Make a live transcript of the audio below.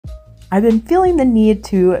I've been feeling the need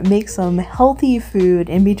to make some healthy food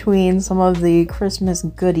in between some of the Christmas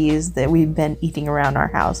goodies that we've been eating around our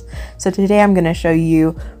house. So today I'm going to show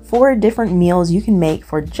you 4 different meals you can make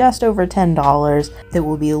for just over $10 that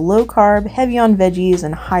will be low carb, heavy on veggies,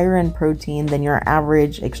 and higher in protein than your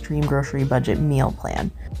average extreme grocery budget meal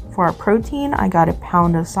plan. For our protein, I got a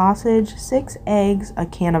pound of sausage, 6 eggs, a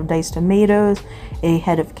can of diced tomatoes, a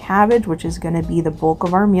head of cabbage, which is going to be the bulk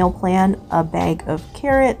of our meal plan, a bag of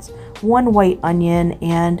carrots, 1 white onion,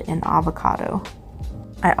 and an avocado.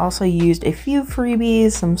 I also used a few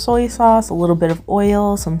freebies, some soy sauce, a little bit of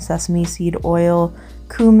oil, some sesame seed oil,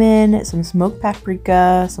 cumin, some smoked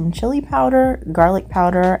paprika, some chili powder, garlic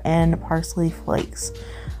powder, and parsley flakes.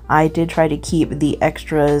 I did try to keep the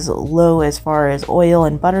extras low as far as oil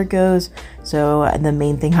and butter goes, so the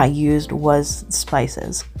main thing I used was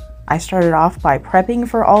spices. I started off by prepping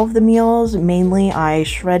for all of the meals. Mainly I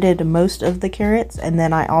shredded most of the carrots, and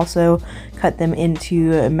then I also cut them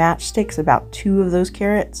into matchsticks, about 2 of those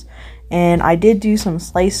carrots. And I did do some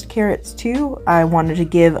sliced carrots too. I wanted to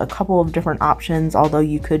give a couple of different options, although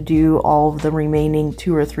you could do all of the remaining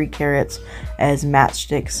 2 or 3 carrots as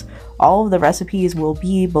matchsticks. All of the recipes will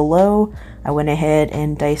be below. I went ahead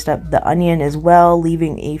and diced up the onion as well,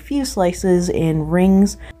 leaving a few slices in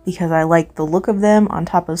rings because I like the look of them on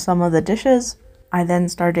top of some of the dishes. I then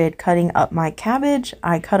started cutting up my cabbage.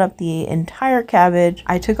 I cut up the entire cabbage.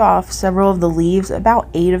 I took off several of the leaves, about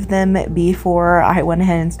 8 of them, before I went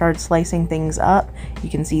ahead and started slicing things up. You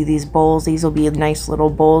can see these bowls. These will be nice little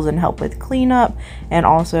bowls and help with cleanup, and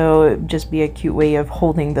also just be a cute way of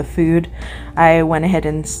holding the food. I went ahead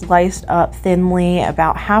and sliced up thinly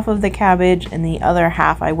about half of the cabbage, and the other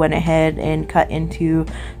half I went ahead and cut into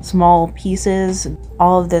small pieces.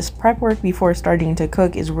 All of this prep work before starting to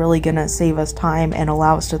cook is really gonna save us time and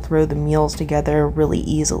allow us to throw the meals together really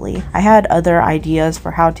easily. I had other ideas for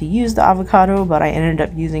how to use the avocado, but I ended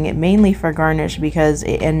up using it mainly for garnish because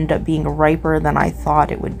it ended up being riper than I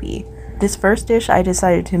thought it would be. This first dish I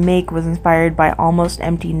decided to make was inspired by Almost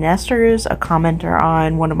Empty Nesters, a commenter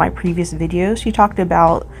on one of my previous videos. She talked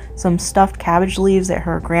about some stuffed cabbage leaves that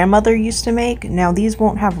her grandmother used to make. Now these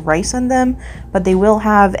won't have rice in them, but they will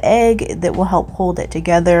have egg that will help hold it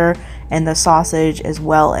together, and the sausage, as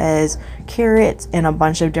well as carrots and a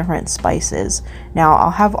bunch of different spices. Now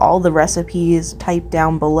I'll have all the recipes typed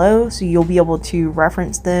down below, so you'll be able to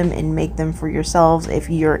reference them and make them for yourselves if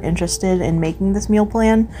you're interested in making this meal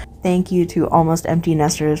plan. Thank you to Almost Empty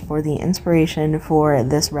Nesters for the inspiration for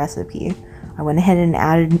this recipe. I went ahead and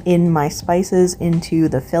added in my spices into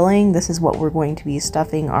the filling. This is what we're going to be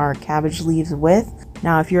stuffing our cabbage leaves with.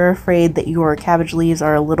 Now, if you're afraid that your cabbage leaves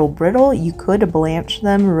are a little brittle, you could blanch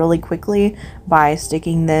them really quickly by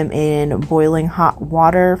sticking them in boiling hot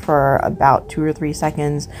water for about 2 or 3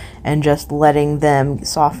 seconds and just letting them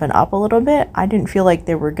soften up a little bit. I didn't feel like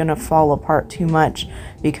they were gonna fall apart too much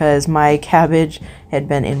because my cabbage had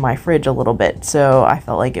been in my fridge a little bit, so I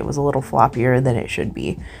felt like it was a little floppier than it should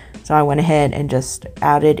be. So I went ahead and just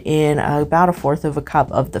added in about 1/4 of a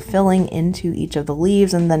cup of the filling into each of the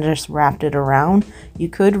leaves and then just wrapped it around. You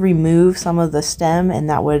could remove some of the stem and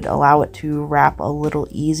that would allow it to wrap a little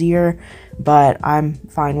easier, but I'm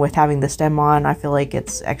fine with having the stem on. I feel like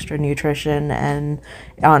it's extra nutrition, and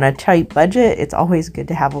on a tight budget, it's always good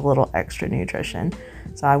to have a little extra nutrition.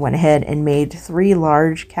 So I went ahead and made 3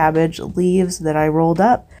 large cabbage leaves that I rolled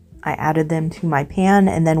up. I added them to my pan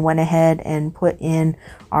and then went ahead and put in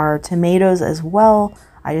our tomatoes as well.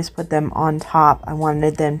 I just put them on top. I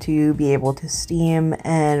wanted them to be able to steam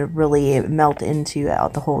and really melt into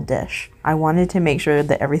the whole dish. I wanted to make sure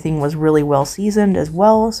that everything was really well seasoned as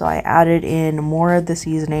well, so I added in more of the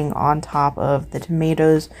seasoning on top of the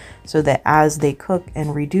tomatoes so that as they cook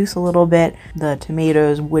and reduce a little bit, the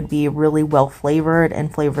tomatoes would be really well flavored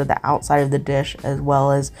and flavor the outside of the dish as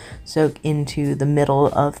well as soak into the middle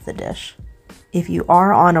of the dish. If you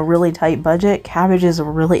are on a really tight budget, cabbage is a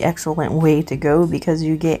really excellent way to go because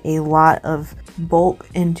you get a lot of bulk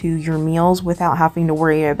into your meals without having to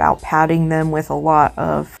worry about padding them with a lot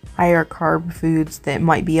of higher carb foods that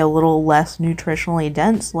might be a little less nutritionally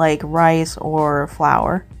dense, like rice or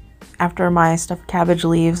flour. After my stuffed cabbage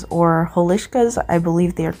leaves, or holishkas, I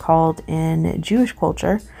believe they are called in Jewish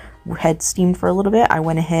culture, had steamed for a little bit, I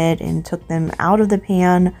went ahead and took them out of the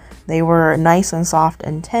pan. They were nice and soft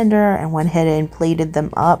and tender, and went ahead and plated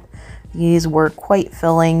them up. These were quite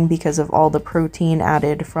filling because of all the protein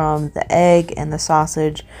added from the egg and the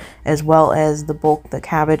sausage, as well as the bulk the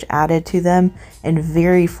cabbage added to them, and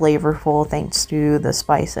very flavorful thanks to the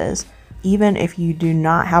spices. even if you do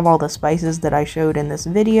not have all the spices that I showed in this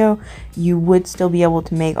video, you would still be able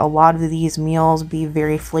to make a lot of these meals be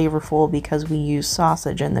very flavorful because we use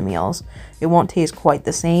sausage in the meals. It won't taste quite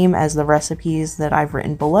the same as the recipes that I've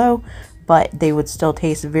written below, but they would still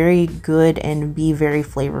taste very good and be very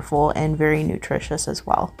flavorful and very nutritious as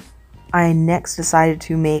well. I next decided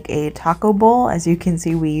to make a taco bowl. As you can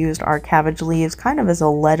see, we used our cabbage leaves kind of as a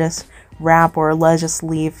lettuce wrap or lettuce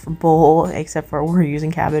leaf bowl, except for we're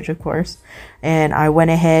using cabbage, of course. And I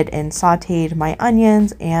went ahead and sauteed my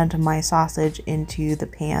onions and my sausage into the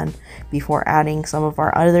pan before adding some of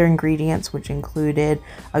our other ingredients, which included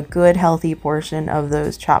a good healthy portion of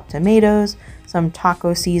those chopped tomatoes, some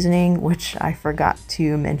taco seasoning, which I forgot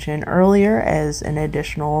to mention earlier as an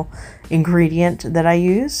additional ingredient that I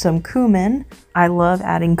use, some cumin. I love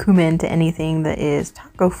adding cumin to anything that is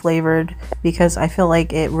taco flavored because I feel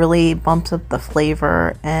like it really bumps up the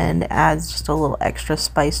flavor and adds just a little extra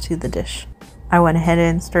spice to the dish. I went ahead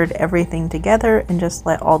and stirred everything together and just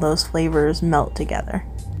let all those flavors melt together.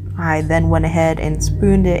 I then went ahead and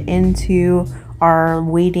spooned it into our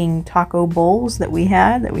waiting taco bowls that we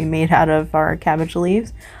made out of our cabbage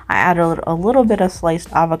leaves. I added a little bit of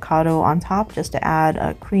sliced avocado on top just to add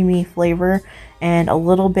a creamy flavor, and a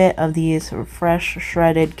little bit of these fresh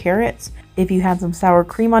shredded carrots. If you had some sour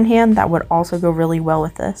cream on hand, that would also go really well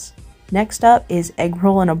with this. Next up is egg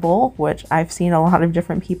roll in a bowl, which I've seen a lot of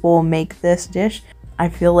different people make this dish. I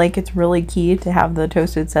feel like it's really key to have the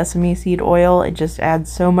toasted sesame seed oil. It just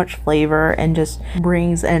adds so much flavor and just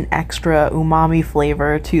brings an extra umami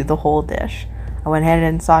flavor to the whole dish. I went ahead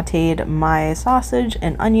and sauteed my sausage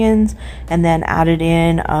and onions and then added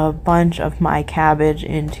in a bunch of my cabbage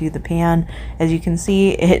into the pan. As you can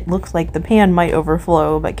see, it looks like the pan might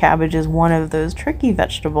overflow, but cabbage is one of those tricky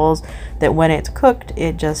vegetables that when it's cooked,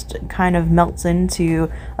 it just kind of melts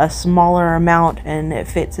into a smaller amount and it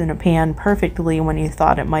fits in a pan perfectly when you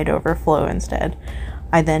thought it might overflow instead.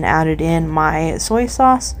 I then added in my soy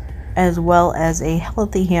sauce as well as a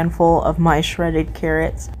healthy handful of my shredded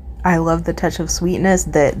carrots. I love the touch of sweetness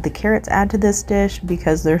that the carrots add to this dish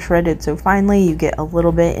because they're shredded so finely. You get a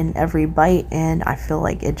little bit in every bite, and I feel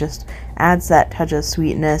like it just adds that touch of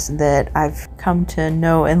sweetness that I've come to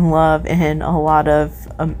know and love in a lot of,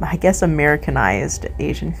 I guess, Americanized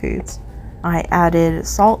Asian foods. I added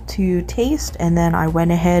salt to taste, and then I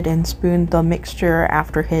went ahead and spooned the mixture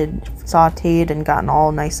after it had sauteed and gotten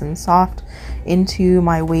all nice and soft into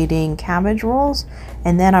my waiting cabbage rolls.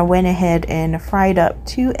 And then I went ahead and fried up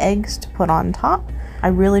 2 eggs to put on top. I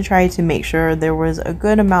really tried to make sure there was a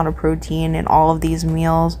good amount of protein in all of these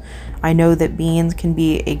meals. I know that beans can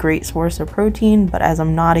be a great source of protein, but as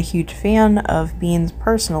I'm not a huge fan of beans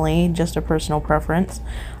personally, just a personal preference,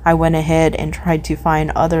 I went ahead and tried to find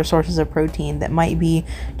other sources of protein that might be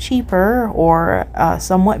cheaper or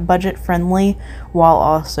somewhat budget friendly while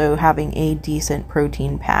also having a decent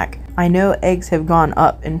protein pack. I know eggs have gone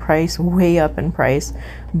up in price, way up in price,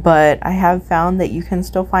 but I have found that you can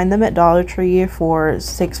still find them at Dollar Tree for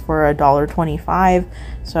 6 for $1.25.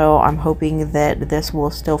 So I'm hoping that this will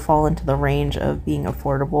still fall into the range of being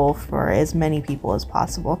affordable for as many people as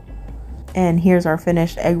possible. And here's our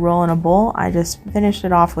finished egg roll in a bowl. I just finished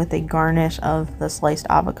it off with a garnish of the sliced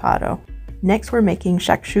avocado. Next, we're making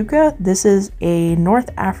shakshuka. This is a North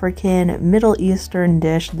African, Middle Eastern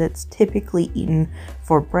dish that's typically eaten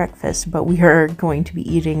for breakfast, but we are going to be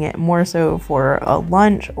eating it more so for a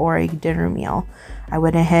lunch or a dinner meal. I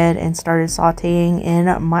went ahead and started sauteing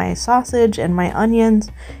in my sausage and my onions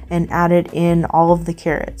and added in all of the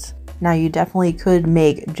carrots. Now, you definitely could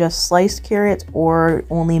make just sliced carrots or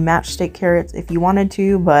only matchstick carrots if you wanted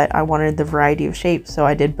to, but I wanted the variety of shapes, so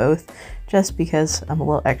I did both, just because I'm a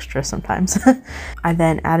little extra sometimes. I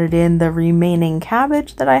then added in the remaining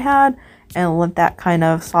cabbage that I had and let that kind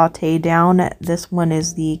of saute down. This one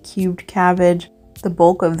is the cubed cabbage. The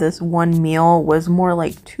bulk of this one meal was more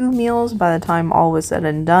like 2 meals by the time all was said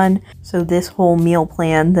and done. So this whole meal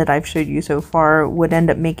plan that I've showed you so far would end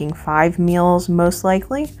up making 5 meals most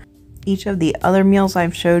likely. Each of the other meals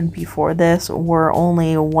I've showed before this were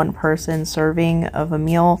only 1 person serving of a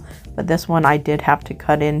meal, but this one I did have to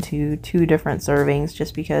cut into 2 different servings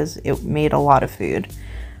just because it made a lot of food.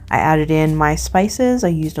 I added in my spices. I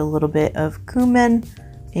used a little bit of cumin,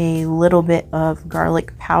 a little bit of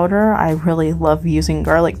garlic powder. I really love using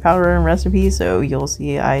garlic powder in recipes, so you'll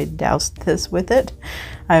see I doused this with it.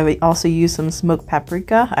 I also used some smoked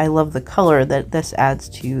paprika. I love the color that this adds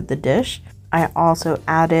to the dish. I also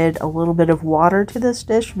added a little bit of water to this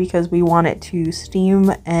dish because we want it to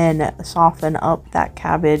steam and soften up that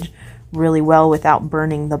cabbage really well without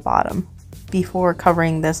burning the bottom. Before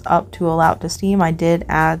covering this up to allow it to steam, I did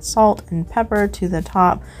add salt and pepper to the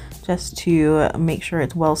top just to make sure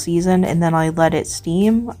it's well seasoned, and then I let it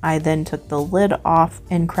steam. I then took the lid off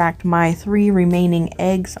and cracked my 3 remaining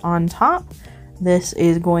eggs on top. This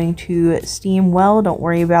is going to steam well. Don't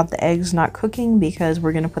worry about the eggs not cooking because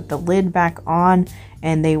we're going to put the lid back on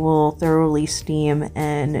and they will thoroughly steam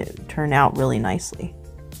and turn out really nicely.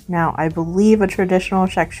 Now, I believe a traditional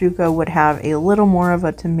shakshuka would have a little more of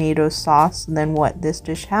a tomato sauce than what this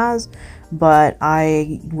dish has, but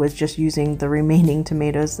I was just using the remaining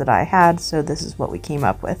tomatoes that I had, so this is what we came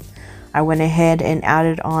up with. I went ahead and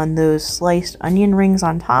added on those sliced onion rings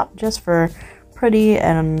on top just for pretty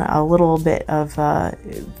and a little bit of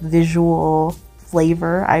visual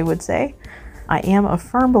flavor, I would say. I am a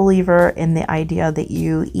firm believer in the idea that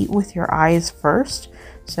you eat with your eyes first,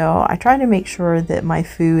 so I try to make sure that my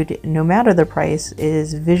food, no matter the price,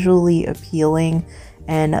 is visually appealing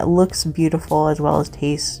and looks beautiful as well as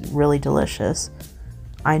tastes really delicious.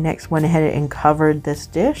 I next went ahead and covered this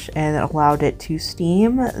dish and allowed it to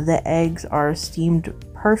steam. The eggs are steamed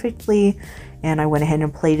perfectly, and I went ahead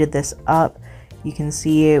and plated this up. You can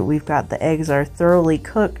see we've got the eggs are thoroughly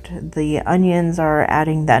cooked, the onions are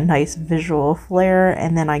adding that nice visual flair,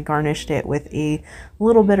 and then I garnished it with a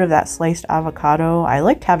little bit of that sliced avocado. I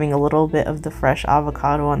liked having a little bit of the fresh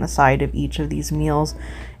avocado on the side of each of these meals.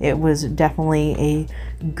 It was definitely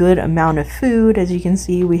a good amount of food. As you can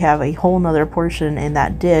see, we have a whole nother portion in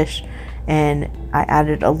that dish, and I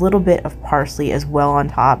added a little bit of parsley as well on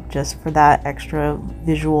top just for that extra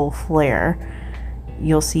visual flair.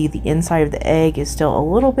 You'll see the inside of the egg is still a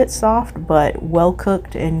little bit soft, but well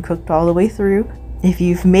cooked and cooked all the way through. If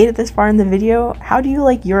you've made it this far in the video, how do you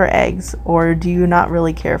like your eggs, or do you not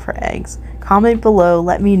really care for eggs? Comment below,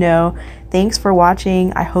 let me know. Thanks for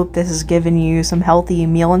watching. I hope this has given you some healthy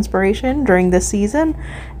meal inspiration during this season,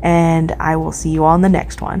 and I will see you all in the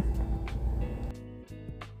next one.